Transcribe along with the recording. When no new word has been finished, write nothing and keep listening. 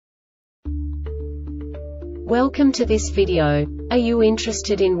Welcome to this video. Are you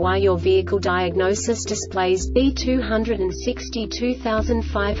interested in why your vehicle diagnosis displays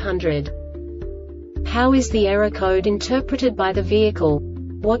B262500? How is the error code interpreted by the vehicle?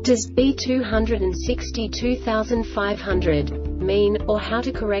 What does B262500 mean, or how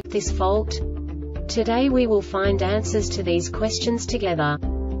to correct this fault? Today we will find answers to these questions together.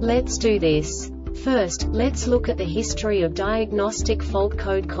 Let's do this. First, let's look at the history of diagnostic fault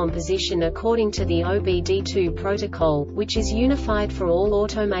code composition according to the OBD2 protocol, which is unified for all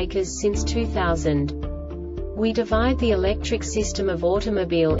automakers since 2000. We divide the electric system of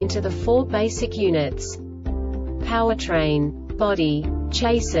automobile into the four basic units: powertrain, body,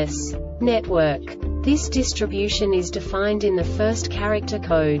 chassis, network. This distribution is defined in the first character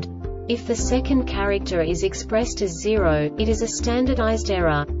code. If the second character is expressed as 0, it is a standardized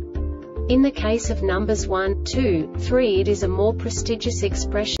error. In the case of numbers 1, 2, 3, it is a more prestigious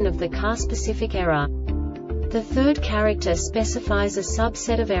expression of the car-specific error. The third character specifies a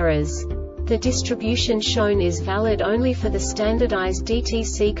subset of errors. The distribution shown is valid only for the standardized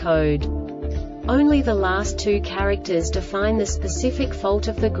DTC code. Only the last two characters define the specific fault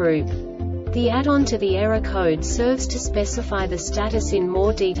of the group. The add-on to the error code serves to specify the status in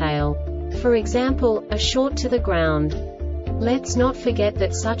more detail. For example, a short to the ground. Let's not forget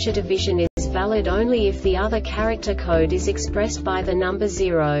that such a division is valid only if the other character code is expressed by the number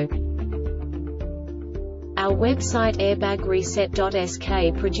 0. Our website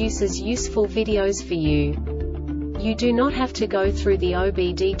airbagreset.sk produces useful videos for you. You do not have to go through the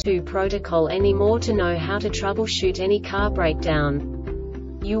OBD2 protocol anymore to know how to troubleshoot any car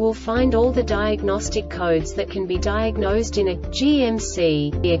breakdown. You will find all the diagnostic codes that can be diagnosed in a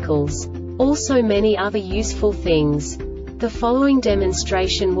GMC vehicles. Also many other useful things. The following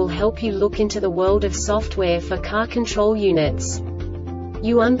demonstration will help you look into the world of software for car control units.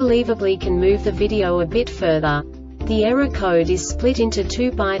 You unbelievably can move the video a bit further. The error code is split into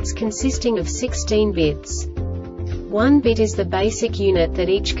 2 bytes consisting of 16 bits. 1 bit is the basic unit that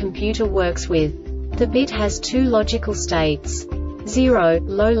each computer works with. The bit has 2 logical states: 0,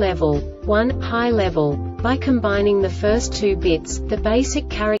 low level, 1, high level. By combining the first 2 bits, the basic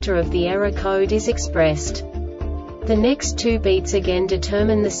character of the error code is expressed. The next 2 beats again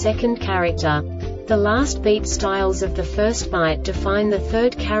determine the second character. The last beat styles of the first byte define the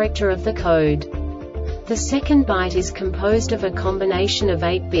third character of the code. The second byte is composed of a combination of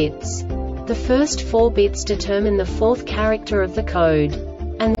 8 bits. The first 4 bits determine the fourth character of the code.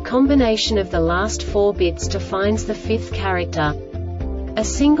 And the combination of the last 4 bits defines the fifth character. A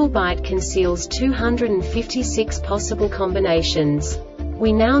single byte conceals 256 possible combinations.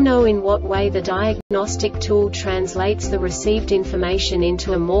 We now know in what way the diagnostic tool translates the received information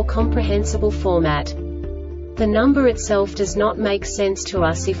into a more comprehensible format. The number itself does not make sense to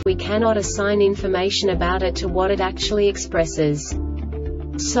us if we cannot assign information about it to what it actually expresses.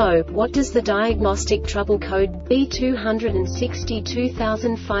 So, what does the diagnostic trouble code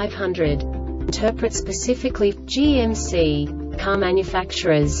B262500 interpret specifically for GMC car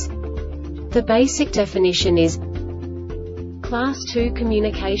manufacturers? The basic definition is Class 2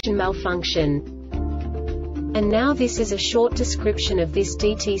 communication malfunction. And now this is a short description of this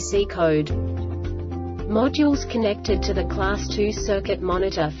DTC code. Modules connected to the Class 2 circuit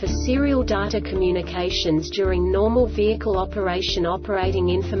monitor for serial data communications during normal vehicle operation.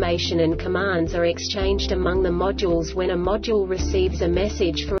 Information and commands are exchanged among the modules. When a module receives a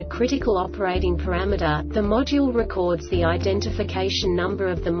message for a critical operating parameter, the module records the identification number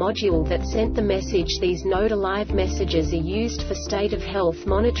of the module that sent the message. These node-alive messages are used for state of health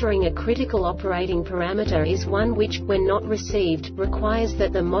monitoring. A critical operating parameter is one which, when not received, requires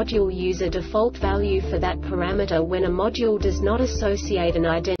that the module use a default value for that parameter. When a module does not associate an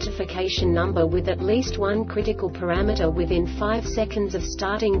identification number with at least one critical parameter within 5 seconds of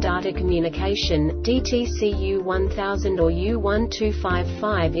starting data communication, DTC U1000 or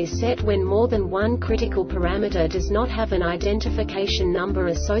U1255 is set. When more than one critical parameter does not have an identification number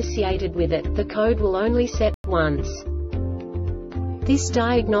associated with it, the code will only set once. This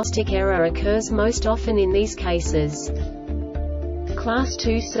diagnostic error occurs most often in these cases: Class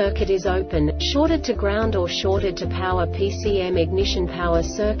 2 circuit is open, shorted to ground or shorted to power. PCM ignition power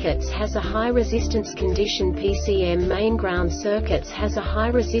circuits has a high resistance condition. PCM main ground circuits has a high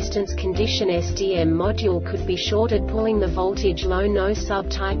resistance condition. SDM module could be shorted, pulling the voltage low. No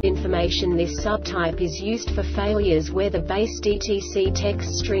subtype information. This subtype is used for failures where the base DTC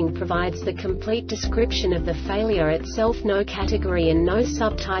text string provides the complete description of the failure itself. No category and no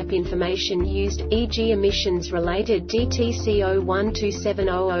subtype information used, e.g. emissions related DTC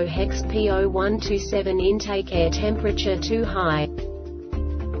 01270 hex P0127 intake air temperature too high.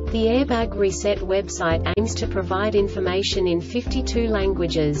 The Airbag Reset website aims to provide information in 52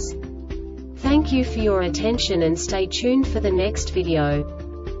 languages. Thank you for your attention and stay tuned for the next video.